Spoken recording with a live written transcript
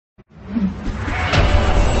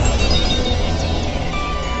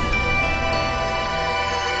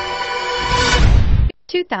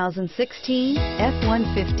2016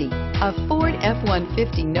 F-150. A Ford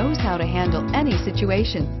F-150 knows how to handle any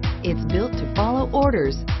situation. It's built to follow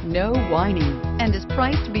orders, no whining, and is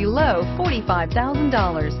priced below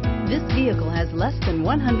 $45,000. This vehicle has less than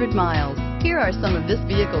 100 miles. Here are some of this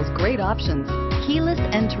vehicle's great options: keyless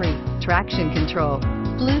entry, traction control,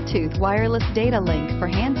 Bluetooth wireless data link for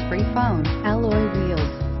hands-free phone, alloy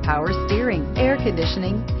wheels, power steering, air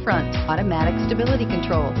conditioning, front, automatic stability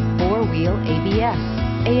control, four-wheel ABS,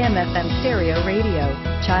 AM/FM stereo radio,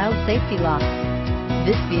 child safety locks.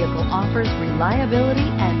 This vehicle offers reliability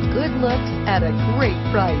and good looks at a great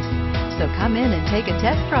price. So come in and take a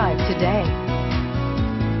test drive today.